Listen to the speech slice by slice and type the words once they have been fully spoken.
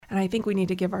I think we need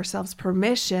to give ourselves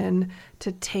permission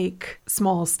to take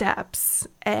small steps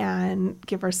and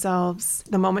give ourselves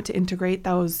the moment to integrate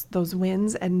those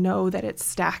wins and know that it's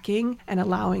stacking and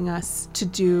allowing us to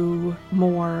do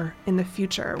more in the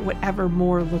future, whatever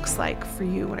more looks like for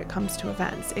you when it comes to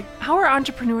events. How are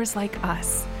entrepreneurs like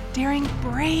us daring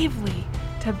bravely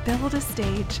to build a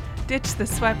stage, ditch the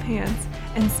sweatpants,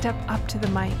 and step up to the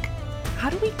mic?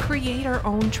 How do we create our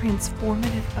own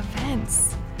transformative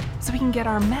events so we can get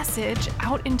our message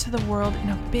out into the world in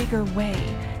a bigger way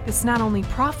that's not only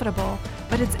profitable,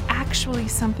 but it's actually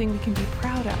something we can be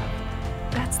proud of?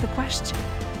 That's the question.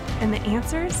 And the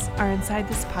answers are inside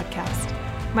this podcast.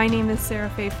 My name is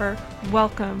Sarah Pfeiffer.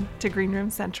 Welcome to Green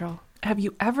Room Central. Have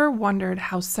you ever wondered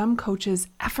how some coaches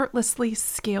effortlessly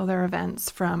scale their events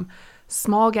from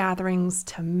small gatherings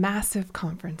to massive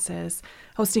conferences,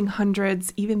 hosting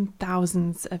hundreds, even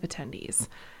thousands of attendees?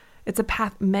 It's a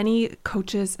path many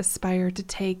coaches aspire to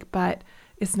take, but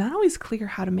it's not always clear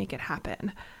how to make it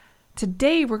happen.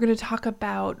 Today, we're going to talk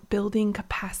about building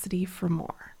capacity for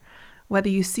more. Whether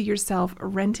you see yourself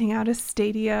renting out a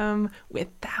stadium with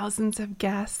thousands of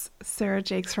guests, Sarah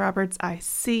Jakes Roberts, I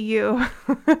see you,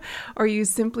 or you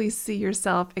simply see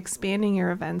yourself expanding your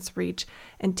events reach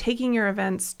and taking your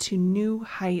events to new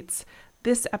heights,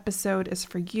 this episode is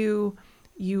for you.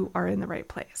 You are in the right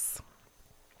place.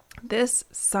 This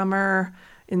summer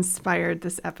inspired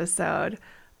this episode.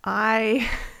 I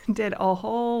did a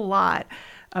whole lot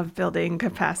of building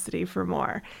capacity for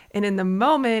more. And in the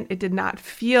moment, it did not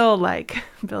feel like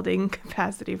building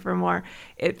capacity for more.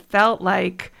 It felt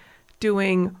like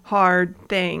doing hard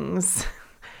things.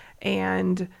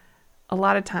 And a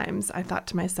lot of times I thought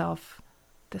to myself,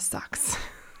 this sucks.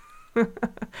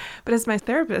 But as my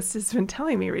therapist has been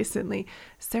telling me recently,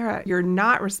 Sarah, you're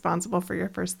not responsible for your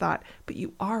first thought, but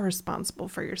you are responsible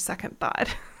for your second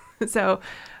thought. So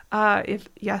if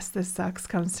yes, this sucks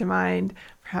comes to mind,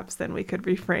 perhaps then we could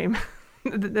reframe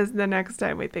this the next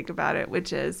time we think about it,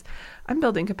 which is I'm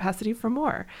building capacity for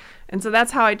more. And so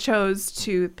that's how I chose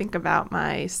to think about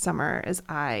my summer as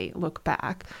I look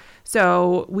back.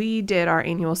 So we did our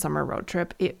annual summer road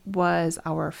trip. It was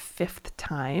our 5th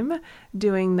time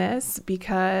doing this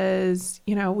because,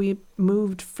 we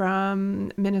moved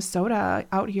from Minnesota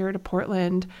out here to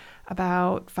Portland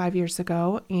about 5 years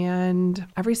ago. And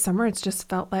every summer it's just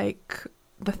felt like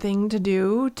the thing to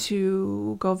do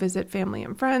to go visit family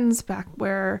and friends back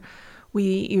where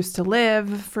we used to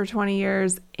live for 20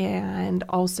 years and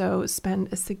also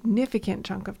spend a significant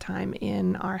chunk of time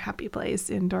in our happy place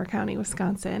in Door County,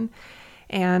 Wisconsin,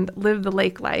 and live the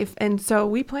lake life. And so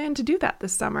we plan to do that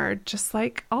this summer, just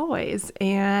like always.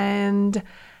 And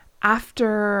after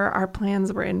our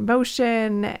plans were in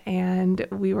motion and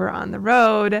we were on the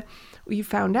road, we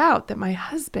found out that my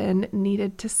husband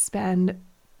needed to spend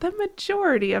the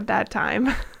majority of that time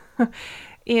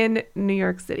in New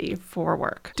York City for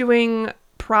work, doing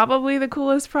probably the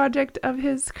coolest project of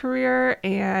his career.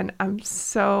 And I'm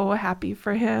so happy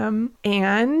for him.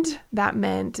 And that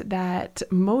meant that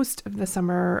most of the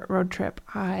summer road trip,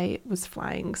 I was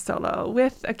flying solo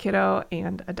with a kiddo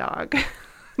and a dog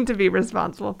to be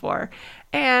responsible for,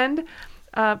 and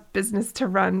a business to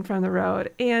run from the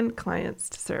road and clients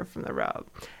to serve from the road.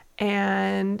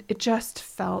 And it just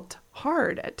felt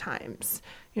hard at times,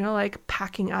 like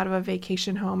packing out of a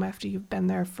vacation home after you've been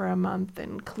there for a month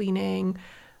and cleaning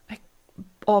like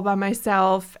all by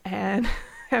myself and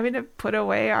having to put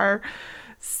away our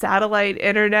satellite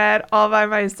internet all by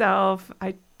myself.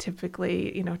 I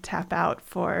typically, tap out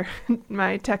for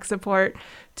my tech support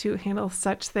to handle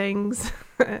such things.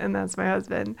 And that's my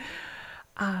husband.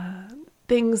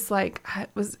 Things like I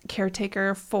was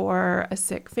caretaker for a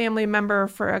sick family member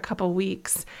for a couple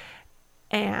weeks.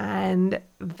 And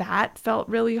that felt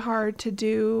really hard to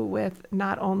do with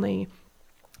not only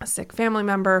a sick family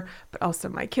member, but also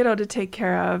my kiddo to take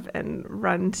care of and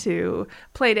run to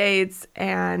play dates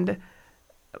and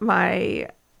my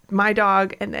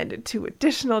dog and then 2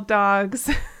 additional dogs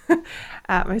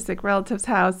at my sick relative's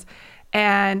house.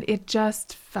 And it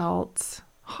just felt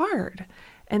hard.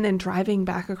 And then driving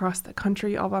back across the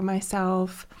country all by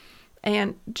myself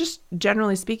and just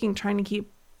generally speaking, trying to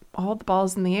keep all the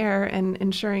balls in the air and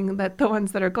ensuring that the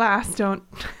ones that are glass don't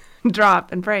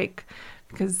drop and break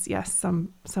because yes,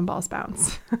 some balls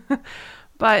bounce,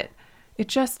 but it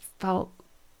just felt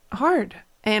hard.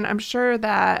 And I'm sure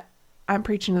that I'm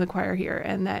preaching to the choir here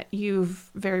and that you've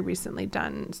very recently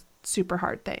done super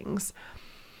hard things.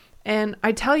 And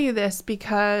I tell you this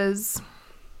because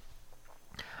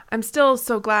I'm still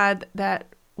so glad that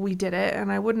we did it,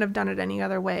 and I wouldn't have done it any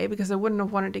other way because I wouldn't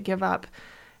have wanted to give up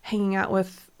hanging out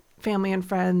with family and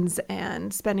friends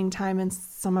and spending time in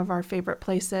some of our favorite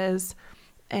places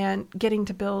and getting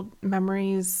to build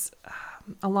memories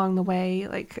along the way.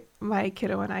 Like my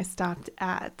kiddo and I stopped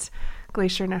at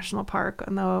Glacier National Park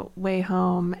on the way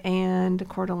home and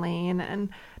Coeur d'Alene and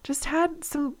just had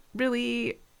some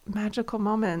really magical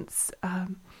moments.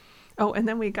 And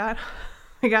then we got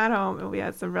home and we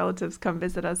had some relatives come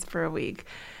visit us for a week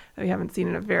that we haven't seen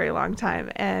in a very long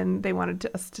time. And they wanted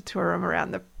us to tour them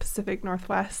around the Pacific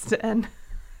Northwest. And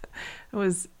it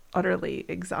was utterly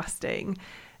exhausting.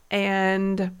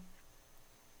 And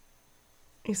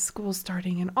school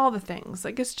starting and all the things.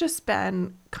 Like, it's just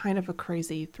been kind of a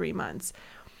crazy 3 months.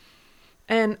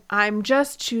 And I'm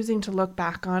just choosing to look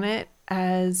back on it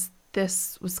as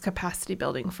this was capacity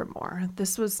building for more.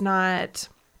 This was not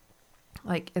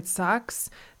like, it sucks.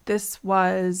 This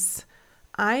was,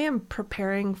 I am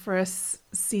preparing for a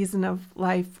season of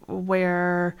life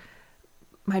where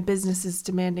my business is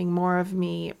demanding more of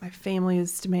me. My family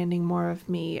is demanding more of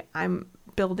me. I'm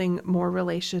building more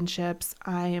relationships.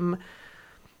 I'm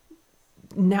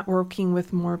networking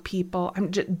with more people.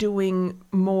 I'm just doing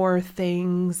more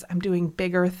things. I'm doing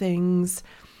bigger things.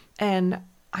 And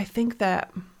I think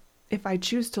that if I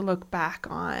choose to look back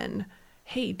on,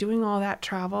 hey, doing all that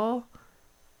travel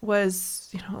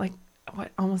was,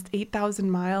 almost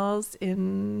 8,000 miles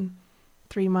in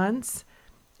 3 months,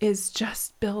 is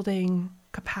just building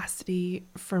capacity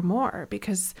for more,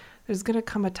 because there's going to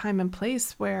come a time and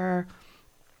place where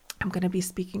I'm going to be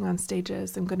speaking on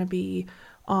stages. I'm going to be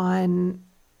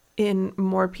in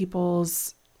more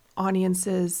people's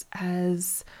audiences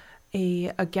as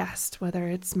a guest, whether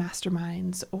it's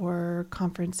masterminds or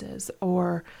conferences,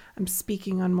 or I'm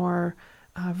speaking on more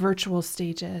virtual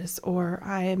stages, or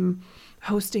I'm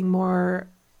hosting more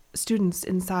students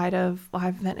inside of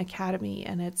Live Event Academy,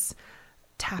 and it's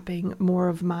tapping more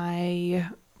of my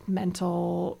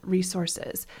mental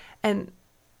resources. And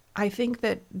I think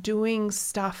that doing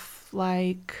stuff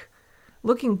like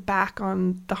looking back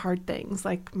on the hard things,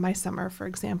 like my summer, for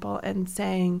example, and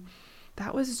saying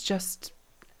that was just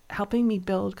helping me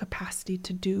build capacity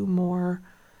to do more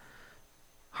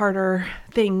harder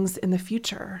things in the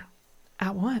future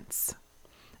at once.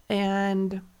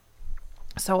 And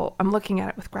so I'm looking at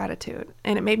it with gratitude,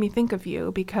 and it made me think of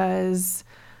you, because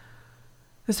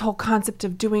this whole concept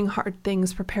of doing hard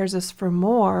things prepares us for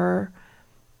more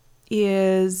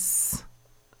is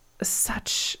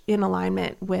such in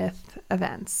alignment with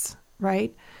events,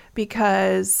 right?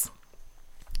 Because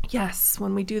yes,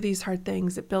 when we do these hard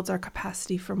things, it builds our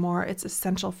capacity for more. It's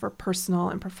essential for personal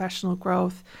and professional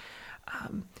growth.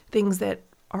 Things that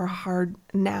are hard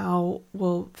now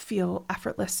will feel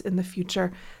effortless in the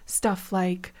future. Stuff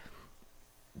like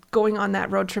going on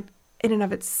that road trip in and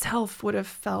of itself would have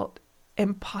felt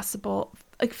impossible.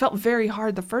 Like, felt very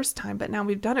hard the first time, but now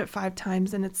we've done it 5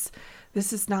 times, and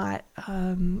this is not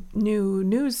new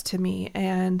news to me.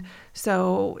 And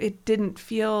so it didn't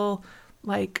feel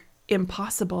like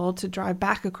impossible to drive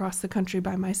back across the country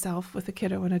by myself with a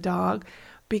kiddo and a dog,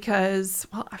 because,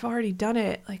 well, I've already done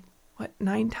it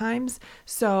 9 times.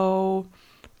 So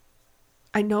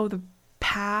I know the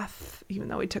path, even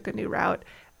though we took a new route.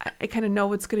 I kind of know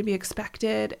what's going to be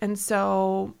expected. And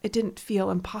so it didn't feel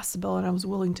impossible, and I was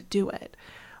willing to do it.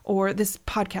 Or this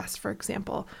podcast, for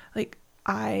example,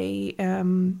 I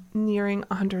am nearing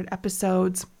 100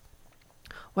 episodes.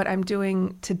 What I'm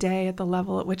doing today at the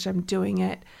level at which I'm doing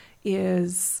it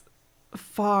is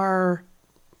far,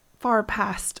 far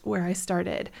past where I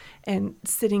started. And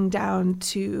sitting down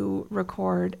to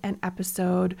record an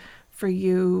episode for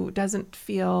you doesn't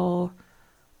feel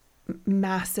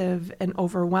massive and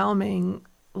overwhelming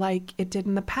like it did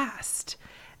in the past.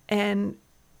 And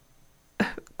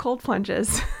cold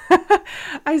plunges.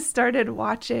 I started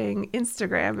watching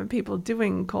Instagram and people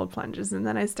doing cold plunges, and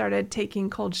then I started taking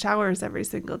cold showers every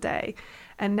single day.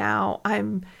 And now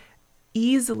I'm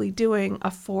easily doing a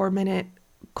 4-minute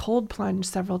cold plunge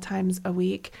several times a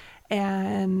week,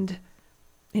 and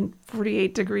in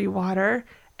 48-degree water,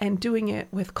 and doing it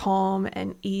with calm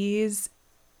and ease,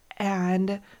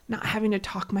 and not having to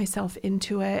talk myself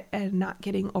into it, and not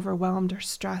getting overwhelmed or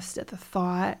stressed at the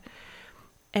thought,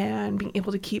 and being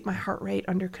able to keep my heart rate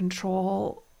under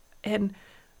control. And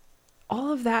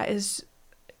all of that is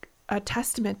a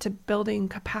testament to building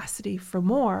capacity for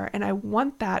more. And I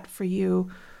want that for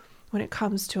you when it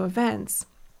comes to events.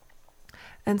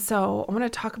 And so I want to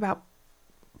talk about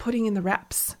putting in the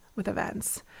reps with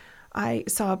events. I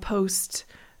saw a post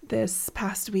this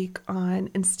past week on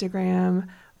Instagram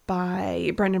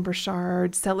by Brendan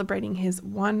Burchard celebrating his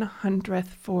 100th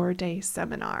 4-day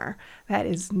seminar. That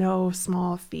is no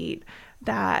small feat.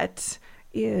 That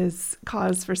is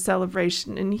cause for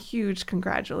celebration, and huge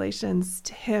congratulations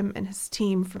to him and his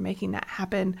team for making that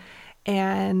happen.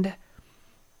 And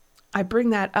I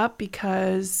bring that up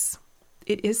because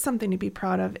it is something to be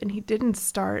proud of. And he didn't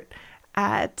start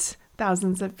at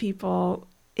thousands of people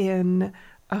in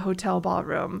a hotel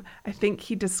ballroom. I think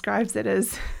he describes it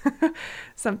as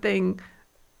something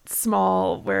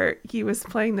small, where he was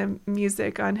playing the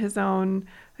music on his own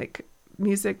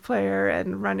music player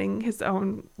and running his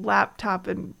own laptop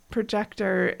and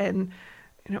projector, and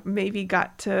maybe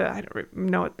got to, I don't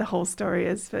know what the whole story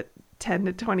is, but 10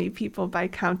 to 20 people by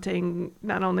counting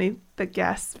not only the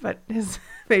guests but his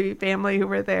maybe family who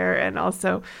were there, and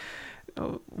also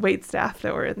wait staff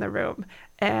that were in the room.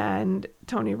 And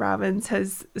Tony Robbins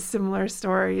has similar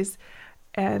stories,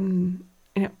 and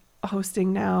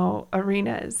hosting now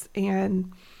arenas.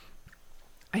 And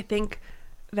I think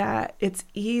that it's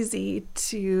easy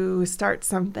to start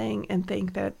something and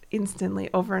think that instantly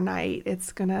overnight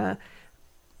it's going to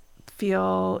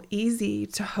feel easy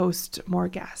to host more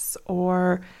guests,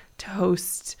 or to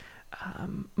host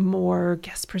more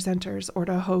guest presenters, or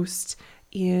to host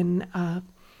in a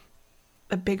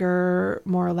bigger,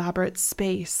 more elaborate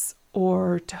space,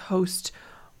 or to host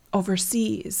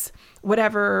overseas.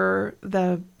 Whatever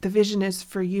the vision is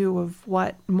for you of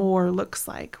what more looks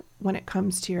like when it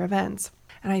comes to your events.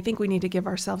 And I think we need to give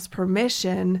ourselves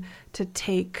permission to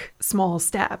take small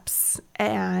steps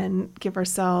and give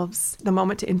ourselves the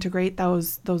moment to integrate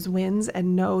those wins,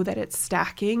 and know that it's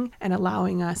stacking and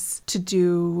allowing us to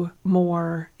do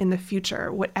more in the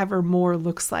future, whatever more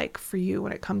looks like for you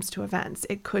when it comes to events.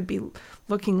 It could be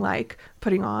looking like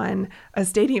putting on a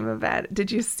stadium event.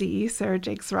 Did you see Sarah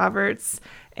Jakes Roberts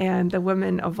and the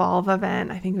Women Evolve event?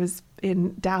 I think it was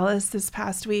in Dallas this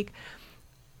past week.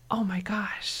 Oh my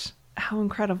gosh. How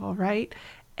incredible, right?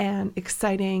 And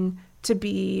exciting to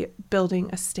be building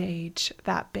a stage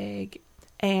that big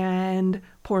and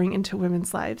pouring into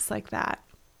women's lives like that.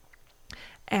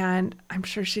 And I'm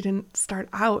sure she didn't start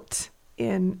out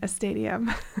in a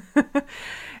stadium.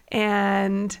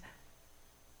 And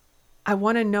I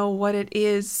want to know what it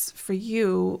is for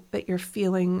you that you're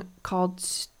feeling called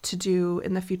to do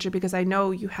in the future, because I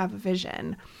know you have a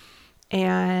vision,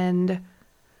 and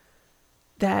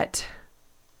that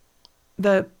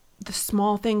the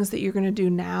small things that you're going to do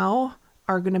now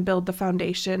are going to build the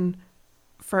foundation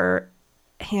for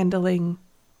handling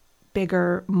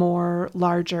bigger, more,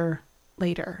 larger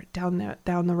later down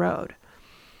the road.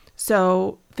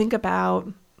 So think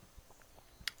about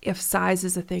if size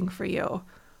is a thing for you.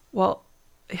 Well,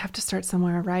 you have to start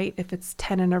somewhere, right? If it's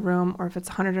 10 in a room, or if it's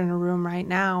 100 in a room right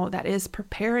now, that is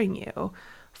preparing you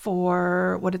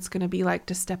for what it's going to be like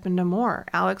to step into more.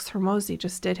 Alex Hormozi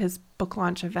just did his book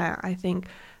launch event. I think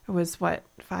it was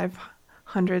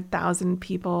 500,000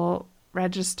 people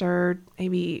registered,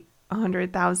 maybe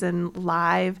 100,000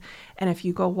 live. And if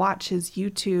you go watch his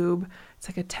YouTube, it's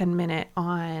like a 10-minute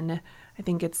on, I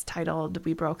think it's titled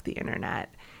 "We Broke the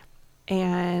Internet."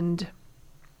 And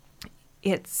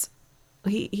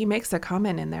he makes a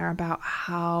comment in there about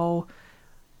how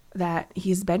that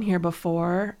he's been here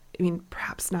before. I mean,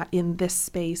 perhaps not in this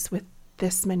space with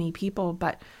this many people,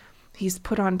 but he's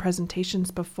put on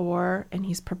presentations before, and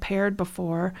he's prepared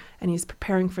before, and he's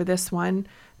preparing for this one,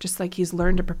 just like he's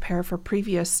learned to prepare for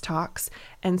previous talks.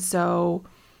 And so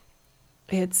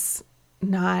it's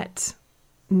not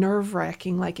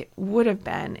nerve-wracking like it would have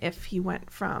been if he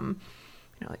went from,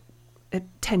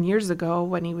 10 years ago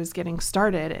when he was getting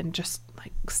started and just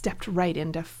stepped right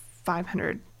into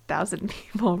 500,000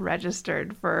 people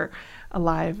registered for a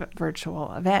live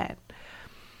virtual event.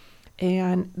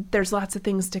 And there's lots of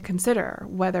things to consider,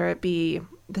 whether it be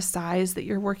the size that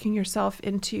you're working yourself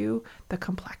into, the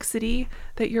complexity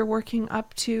that you're working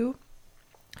up to.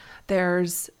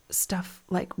 There's stuff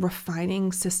like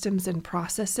refining systems and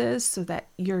processes so that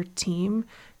your team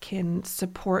can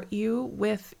support you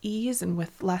with ease and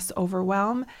with less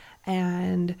overwhelm,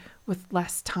 and with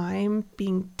less time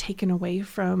being taken away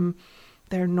from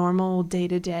their normal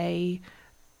day-to-day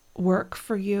work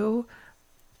for you.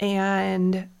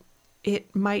 And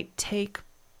it might take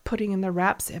putting in the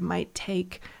reps. It might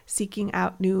take seeking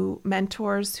out new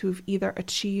mentors who've either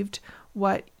achieved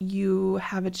what you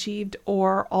have achieved,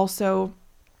 or also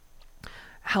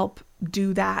help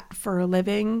do that for a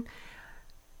living.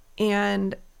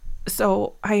 And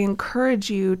so I encourage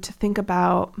you to think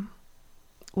about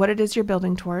what it is you're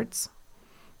building towards,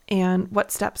 and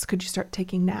what steps could you start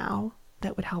taking now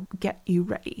that would help get you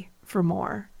ready for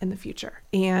more in the future.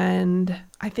 And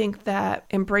I think that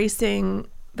embracing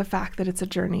the fact that it's a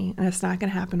journey and it's not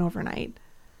going to happen overnight.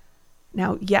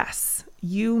 Now, yes,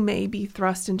 you may be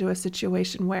thrust into a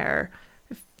situation where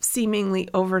seemingly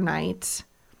overnight,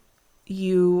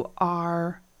 you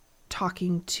are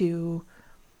talking to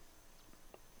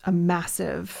a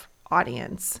massive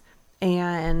audience,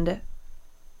 and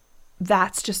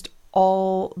that's just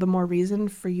all the more reason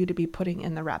for you to be putting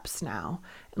in the reps now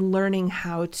and learning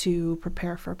how to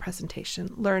prepare for a presentation,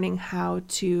 learning how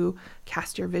to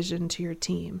cast your vision to your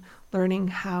team, learning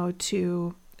how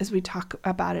to, as we talk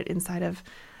about it inside of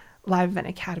Live Event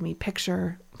Academy,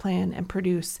 picture, plan, and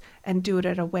produce, and do it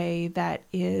in a way that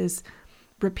is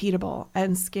repeatable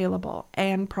and scalable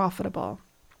and profitable.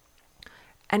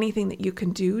 Anything that you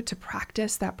can do to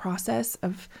practice that process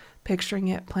of picturing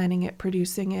it, planning it,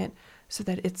 producing it, so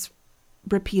that it's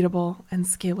repeatable and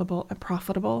scalable and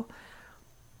profitable,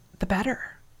 the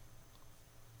better.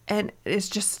 And it's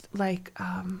just like,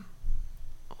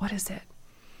 what is it?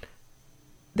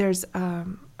 There's a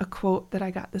quote that I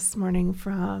got this morning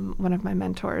from one of my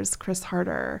mentors, Chris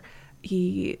Harder.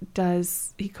 He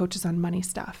coaches on money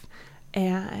stuff.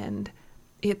 And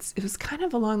it was kind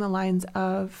of along the lines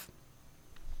of,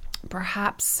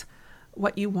 perhaps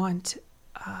what you want,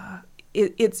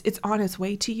 it's on its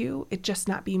way to you. It just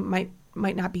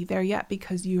might not be there yet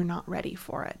because you're not ready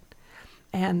for it.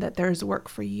 And that there's work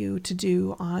for you to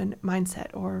do on mindset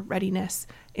or readiness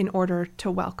in order to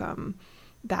welcome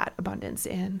that abundance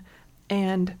in.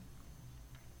 And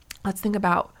let's think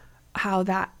about how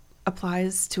that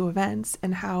applies to events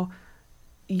and how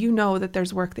you know that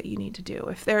there's work that you need to do.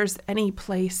 If there's any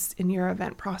place in your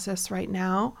event process right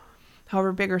now,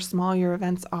 however big or small your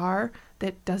events are,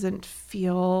 that doesn't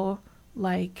feel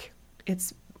like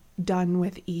it's done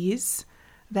with ease,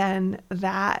 then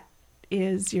that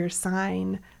is your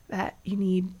sign that you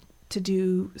need to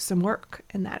do some work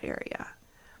in that area.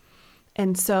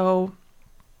 And so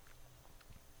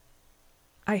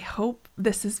I hope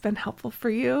this has been helpful for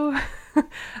you.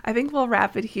 I think we'll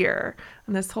wrap it here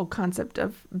on this whole concept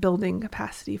of building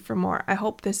capacity for more. I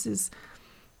hope this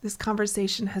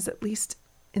conversation has at least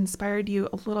inspired you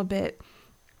a little bit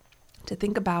to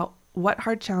think about what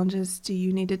hard challenges do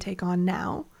you need to take on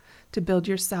now to build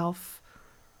yourself,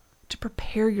 to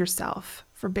prepare yourself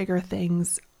for bigger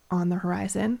things on the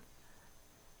horizon.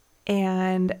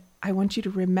 And I want you to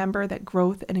remember that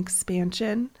growth and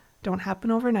expansion don't happen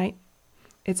overnight.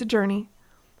 It's a journey.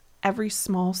 Every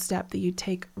small step that you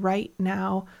take right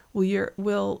now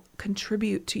will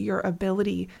contribute to your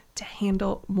ability to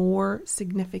handle more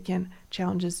significant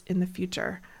challenges in the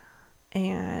future.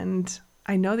 And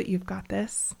I know that you've got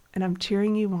this, and I'm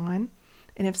cheering you on.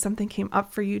 And if something came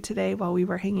up for you today while we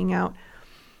were hanging out,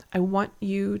 I want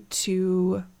you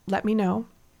to let me know.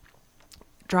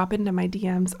 Drop into my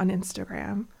DMs on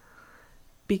Instagram,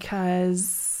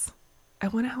 because I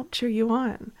want to help cheer you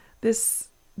on. This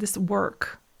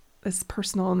work, this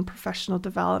personal and professional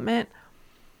development,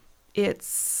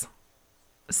 it's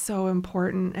so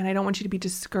important. And I don't want you to be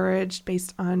discouraged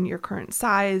based on your current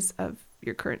size, of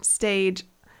your current stage.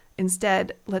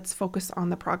 Instead, let's focus on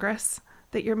the progress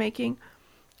that you're making.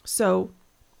 So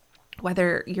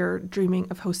whether you're dreaming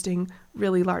of hosting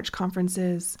really large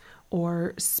conferences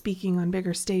or speaking on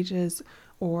bigger stages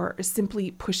or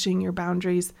simply pushing your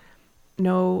boundaries,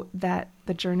 know that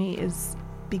the journey is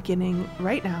beginning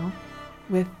right now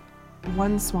with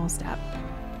one small step.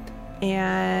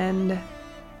 And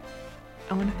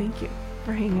I want to thank you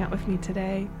for hanging out with me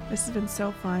today. This has been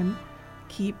so fun.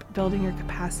 Keep building your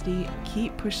capacity,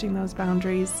 keep pushing those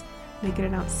boundaries, make it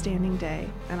an outstanding day,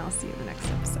 and I'll see you in the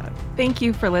next episode. Thank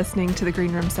you for listening to the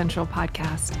Green Room Central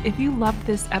podcast. If you loved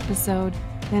this episode,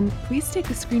 then please take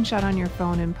a screenshot on your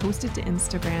phone and post it to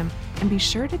Instagram, and be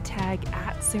sure to tag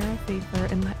 @SarahPfeiffer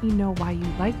and let me know why you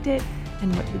liked it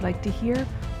and what you'd like to hear,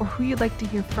 or who you'd like to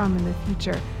hear from in the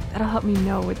future. That'll help me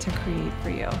know what to create for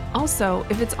you. Also,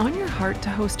 if it's on your heart to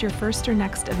host your first or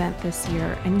next event this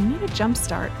year and you need a jump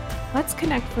start, let's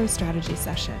connect for a strategy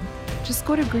session. Just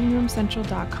go to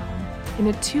greenroomcentral.com. In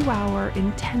a 2-hour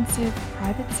intensive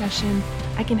private session,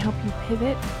 I can help you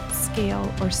pivot, scale,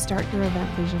 or start your event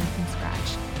vision from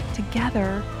scratch.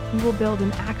 Together, we will build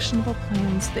an actionable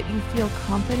plan so that you feel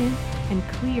confident and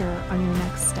clear on your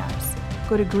next steps.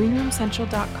 Go to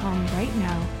greenroomcentral.com right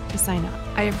now to sign up.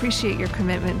 I appreciate your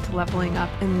commitment to leveling up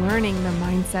and learning the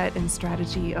mindset and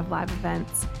strategy of live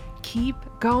events. Keep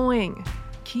going.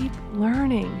 Keep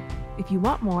learning. If you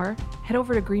want more, head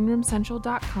over to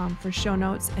greenroomcentral.com for show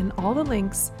notes and all the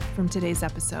links from today's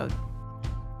episode.